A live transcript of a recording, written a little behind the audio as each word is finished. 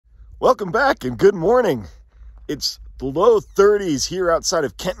Welcome back and good morning. It's the low 30s here outside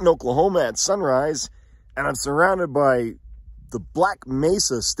of Kenton, Oklahoma at sunrise, and I'm surrounded by the Black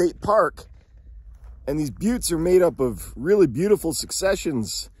Mesa State Park. And these buttes are made up of really beautiful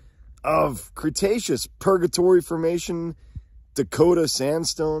successions of Cretaceous, Purgatory Formation, Dakota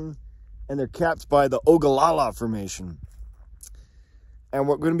Sandstone, and they're capped by the Ogallala Formation. And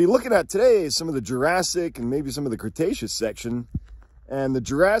what we're going to be looking at today is some of the Jurassic and maybe some of the Cretaceous section. And the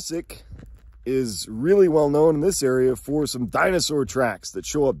Jurassic is really well known in this area for some dinosaur tracks that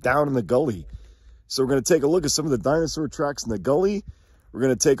show up down in the gully. So we're going to take a look at some of the dinosaur tracks in the gully. We're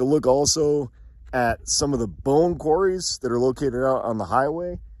going to take a look also at some of the bone quarries that are located out on the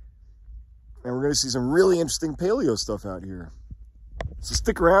highway. And we're going to see some really interesting paleo stuff out here. So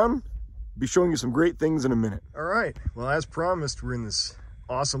stick around. I'll be showing you some great things in a minute. All right. Well, as promised, we're in this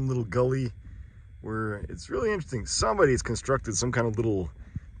awesome little gully where it's really interesting. Somebody's constructed some kind of little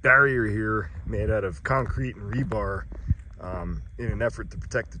barrier here made out of concrete and rebar in an effort to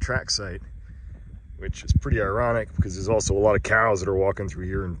protect the track site, which is pretty ironic because there's also a lot of cows that are walking through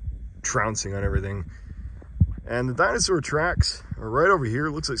here and trouncing on everything. And the dinosaur tracks are right over here.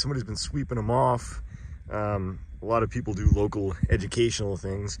 It looks like somebody's been sweeping them off. A lot of people do local educational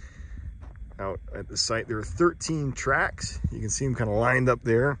things out at the site. There are 13 tracks. You can see them kind of lined up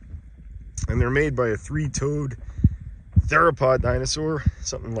there. And they're made by a three-toed theropod dinosaur,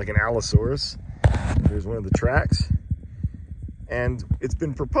 something like an Allosaurus. There's one of the tracks. And it's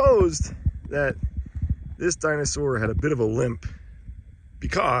been proposed that this dinosaur had a bit of a limp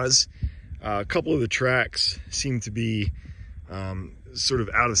because a couple of the tracks seem to be sort of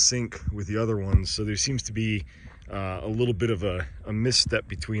out of sync with the other ones. So there seems to be a little bit of a misstep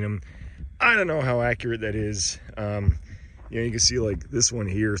between them. I don't know how accurate that is. You know, you can see like this one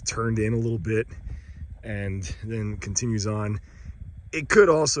here is turned in a little bit and then continues on. It could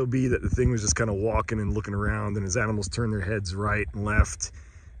also be that the thing was just kind of walking and looking around, and as animals turn their heads right and left,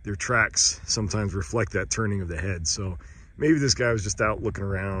 their tracks sometimes reflect that turning of the head. So maybe this guy was just out looking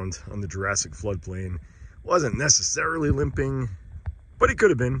around on the Jurassic floodplain. Wasn't necessarily limping, but he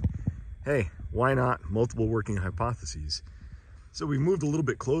could have been. Hey, why not? Multiple working hypotheses. So we moved a little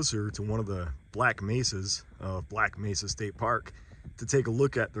bit closer to one of the Black Mesas of Black Mesa State Park to take a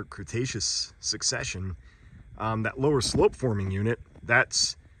look at their Cretaceous succession. That lower slope forming unit,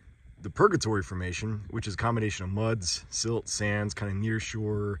 that's the Purgatory Formation, which is a combination of muds, silt, sands, kind of near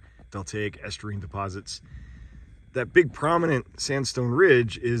shore, deltaic, estuarine deposits. That big prominent sandstone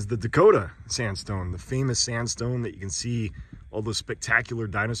ridge is the Dakota Sandstone, the famous sandstone that you can see all those spectacular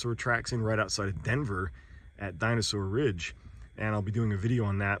dinosaur tracks in right outside of Denver at Dinosaur Ridge. And I'll be doing a video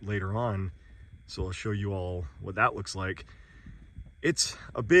on that later on, so I'll show you all what that looks like. It's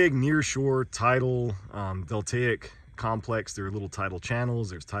a big near-shore tidal deltaic complex. There are little tidal channels,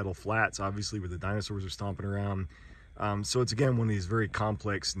 there's tidal flats, obviously, where the dinosaurs are stomping around. So it's, again, one of these very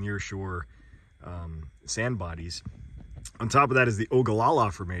complex near-shore sand bodies. On top of that is the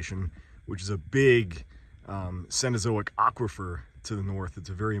Ogallala Formation, which is a big Cenozoic aquifer to the north. It's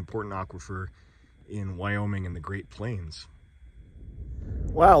a very important aquifer in Wyoming and the Great Plains.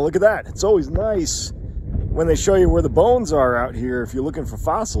 Wow, look at that. It's always nice when they show you where the bones are out here if you're looking for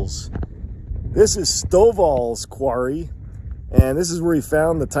fossils. This is Stovall's quarry, and this is where he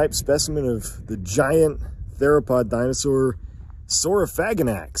found the type specimen of the giant theropod dinosaur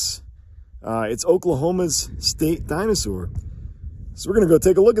Saurophaganax. It's Oklahoma's state dinosaur. So we're going to go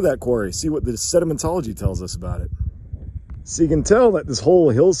take a look at that quarry, see what the sedimentology tells us about it. So you can tell that this whole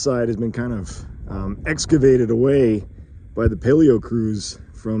hillside has been kind of excavated away by the paleo crews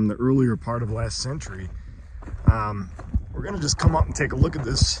from the earlier part of last century. We're gonna just come up and take a look at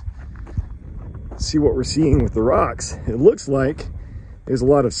this, see what we're seeing with the rocks. It looks like there's a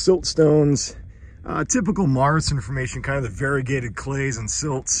lot of silt stones, typical Morrison formation, kind of the variegated clays and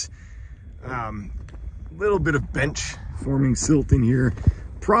silts. Little bit of bench forming silt in here,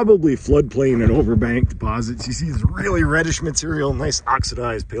 probably floodplain and overbank deposits. You see this really reddish material, nice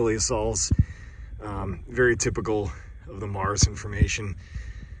oxidized paleosols, very typical of the Morrison formation,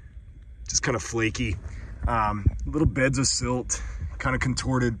 just kind of flaky. Little beds of silt, kind of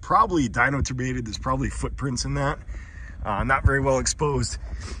contorted, probably dinoturbated. There's probably footprints in that, not very well exposed.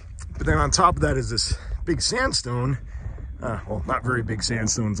 But then on top of that is this big sandstone. Well, not very big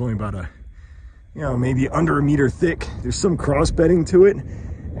sandstone. It's only about maybe under a meter thick. There's some cross bedding to it,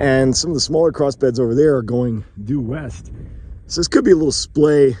 and some of the smaller cross beds over there are going due west. So this could be a little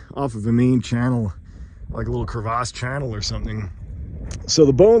splay off of a main channel, like a little crevasse channel or something. So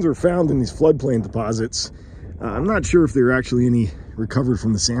the bones were found in these floodplain deposits. I'm not sure if there are actually any recovered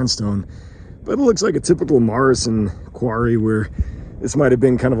from the sandstone, but it looks like a typical Morrison quarry where This might have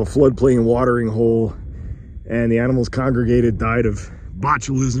been kind of a floodplain watering hole, and the animals congregated, died of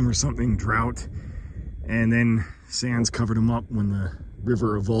botulism or something, drought, and then sands covered them up when the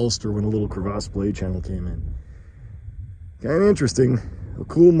river avulsed or when a little crevasse blade channel came in. Kind of interesting. A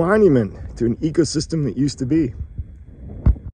cool monument to an ecosystem that used to be.